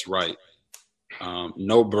for what's right.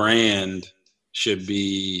 No brand should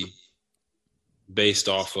be based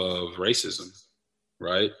off of racism,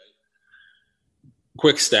 right?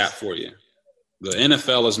 Quick stat for you. The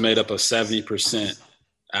NFL is made up of 70%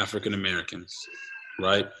 African Americans,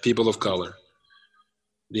 right? People of color.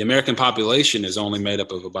 The American population is only made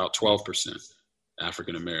up of about 12%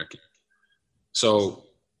 African American. So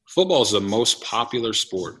football is the most popular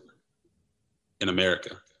sport in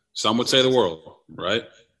America. Some would say the world, right?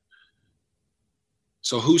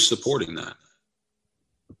 So who's supporting that?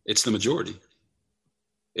 It's the majority.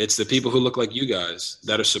 It's the people who look like you guys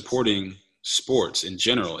that are supporting sports in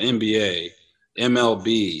general, NBA,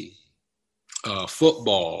 MLB,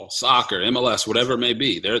 football, soccer, MLS, whatever it may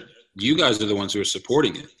be. You guys are the ones who are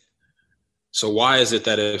supporting it. So why is it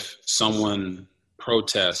that if someone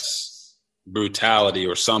protests brutality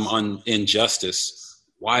or some injustice,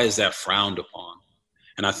 why is that frowned upon?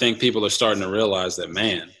 And I think people are starting to realize that,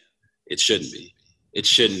 man, it shouldn't be. It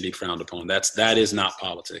shouldn't be frowned upon. That is not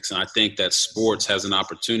politics. And I think that sports has an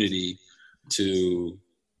opportunity to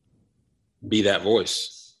be that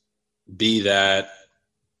voice, be that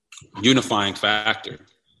unifying factor.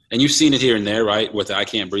 And you've seen it here and there, right, with the I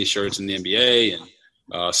Can't Breathe shirts in the NBA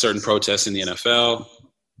and certain protests in the NFL.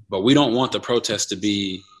 But we don't want the protests to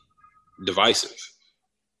be divisive.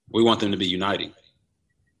 We want them to be uniting.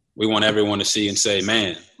 We want everyone to see and say,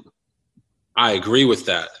 man, I agree with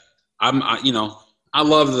that. I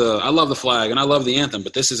love the flag and I love the anthem,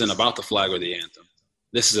 but this isn't about the flag or the anthem.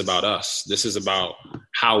 This is about us. This is about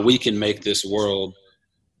how we can make this world.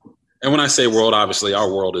 And when I say world, obviously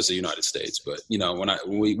our world is the United States, but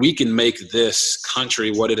we can make this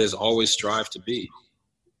country what it has always strived to be.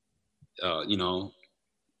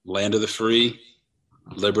 Land of the free,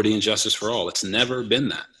 liberty and justice for all. It's never been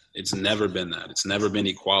that. It's never been that. It's never been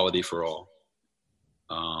equality for all.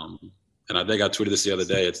 And I think I tweeted this the other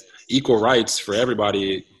day. It's equal rights for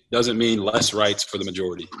everybody doesn't mean less rights for the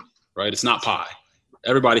majority, right? It's not pie.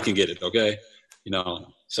 Everybody can get it, okay?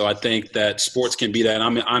 So I think that sports can be that.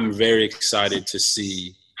 And I'm very excited to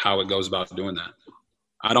see how it goes about doing that.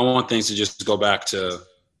 I don't want things to just go back to,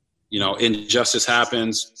 injustice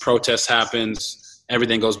happens, protest happens,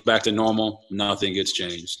 everything goes back to normal, nothing gets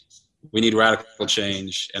changed. We need radical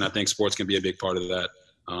change, and I think sports can be a big part of that.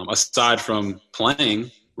 Aside from playing,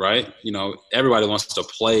 right? Everybody wants to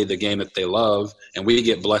play the game that they love, and we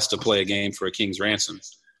get blessed to play a game for a king's ransom.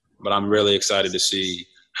 But I'm really excited to see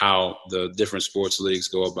how the different sports leagues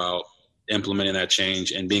go about implementing that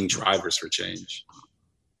change and being drivers for change.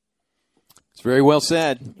 It's very well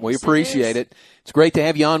said. We appreciate it. It's great to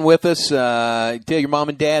have you on with us. Tell your mom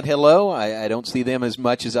and dad hello. I don't see them as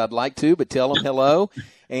much as I'd like to, but tell them hello.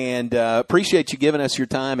 And appreciate you giving us your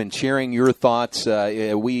time and sharing your thoughts.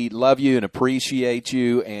 We love you and appreciate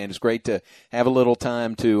you, and it's great to have a little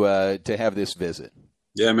time to have this visit.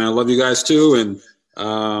 Yeah, man, I love you guys too, and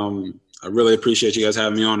I really appreciate you guys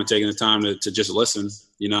having me on and taking the time to just listen,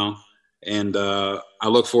 And I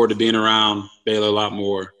look forward to being around Baylor a lot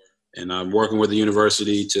more. And I'm working with the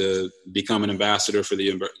university to become an ambassador for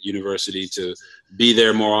the university, to be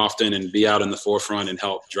there more often and be out in the forefront and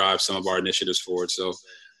help drive some of our initiatives forward. So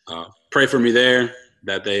pray for me there,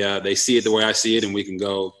 that they see it the way I see it, and we can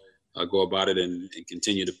go about it and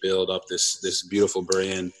continue to build up this beautiful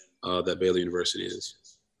brand that Baylor University is.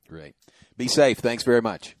 Great. Be safe. Thanks very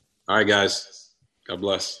much. All right, guys. God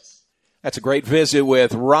bless. That's a great visit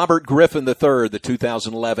with Robert Griffin III, the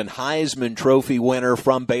 2011 Heisman Trophy winner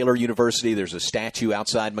from Baylor University. There's a statue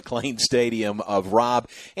outside McLean Stadium of Rob.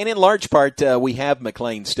 And in large part, we have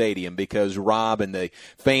McLean Stadium because Rob and the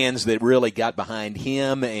fans that really got behind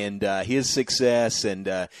him and his success.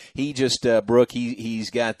 And he just, Brooke,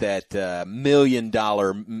 he's got that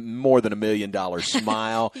more than $1 million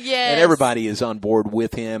smile. Yes. And everybody is on board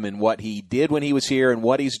with him and what he did when he was here and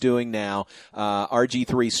what he's doing now.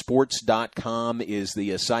 RG3sports.com is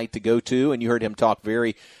the site to go to, and you heard him talk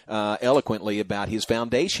very eloquently about his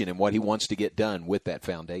foundation and what he wants to get done with that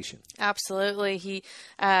foundation. Absolutely. He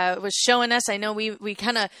was showing us, I know we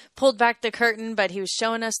kind of pulled back the curtain, but he was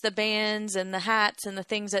showing us the bands and the hats and the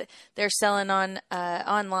things that they're selling on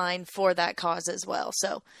online for that cause as well.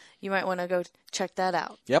 So you might want to go check that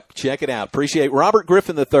out. Yep, check it out. Appreciate Robert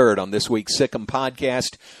Griffin III on this week's Sic 'Em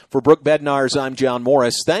podcast. For Brooke Bednarz, I'm John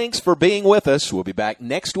Morris. Thanks for being with us. We'll be back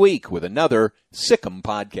next week with another Sic 'Em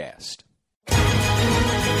podcast.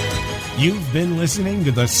 You've been listening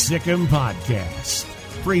to the Sic 'Em podcast.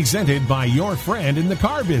 Presented by your friend in the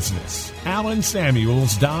car business, Alan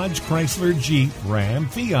Samuels Dodge Chrysler Jeep Ram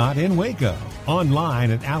Fiat in Waco.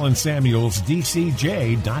 Online at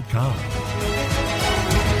AlanSamuelsDCJ.com.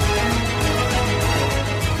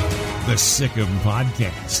 The Sick'em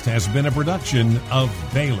Podcast has been a production of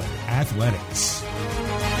Baylor Athletics.